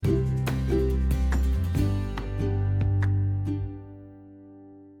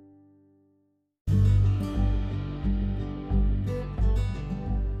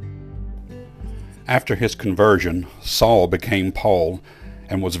After his conversion, Saul became Paul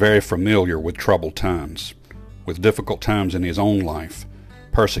and was very familiar with troubled times, with difficult times in his own life,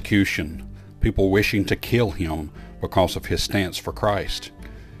 persecution, people wishing to kill him because of his stance for Christ.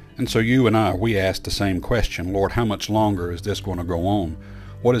 And so you and I, we ask the same question: Lord, how much longer is this going to go on?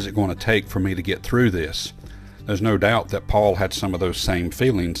 What is it going to take for me to get through this? There's no doubt that Paul had some of those same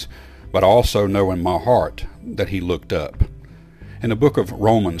feelings, but I also know in my heart that he looked up. In the book of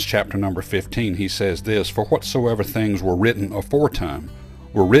Romans, chapter number 15, he says this: For whatsoever things were written aforetime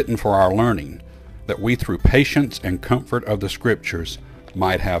were written for our learning, that we through patience and comfort of the Scriptures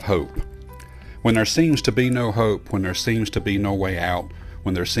might have hope. When there seems to be no hope, when there seems to be no way out,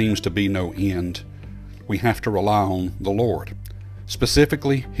 when there seems to be no end, we have to rely on the Lord,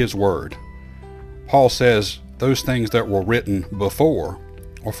 specifically His Word. Paul says those things that were written before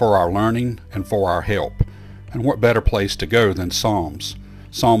are for our learning and for our help. And what better place to go than Psalms?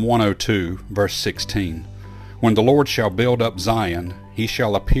 Psalm 102, verse 16. When the Lord shall build up Zion, he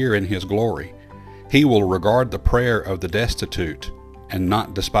shall appear in his glory. He will regard the prayer of the destitute, and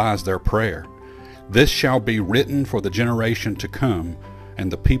not despise their prayer. This shall be written for the generation to come, and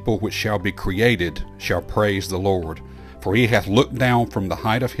the people which shall be created shall praise the Lord. For he hath looked down from the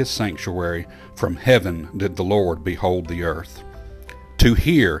height of his sanctuary, from heaven did the Lord behold the earth. To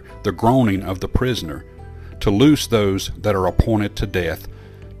hear the groaning of the prisoner, to loose those that are appointed to death,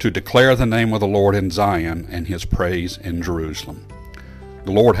 to declare the name of the Lord in Zion and his praise in Jerusalem.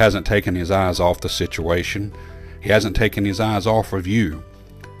 The Lord hasn't taken his eyes off the situation. He hasn't taken his eyes off of you.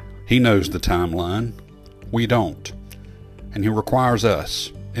 He knows the timeline. We don't. And he requires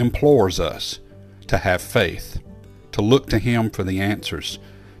us, implores us, to have faith, to look to him for the answers,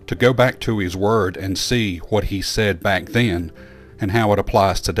 to go back to his word and see what he said back then and how it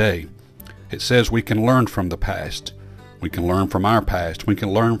applies today. It says we can learn from the past. We can learn from our past. We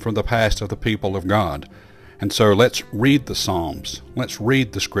can learn from the past of the people of God. And so let's read the Psalms. Let's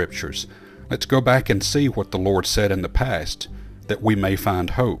read the Scriptures. Let's go back and see what the Lord said in the past, that we may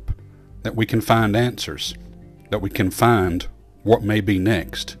find hope, that we can find answers, that we can find what may be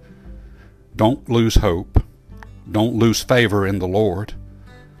next. Don't lose hope. Don't lose favor in the Lord.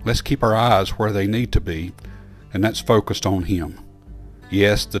 Let's keep our eyes where they need to be, and that's focused on Him.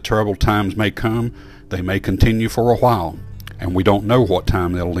 Yes, the terrible times may come. They may continue for a while, and we don't know what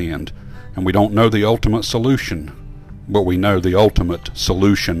time they'll end, and we don't know the ultimate solution, but we know the ultimate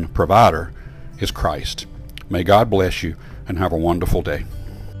solution provider is Christ. May God bless you, and have a wonderful day.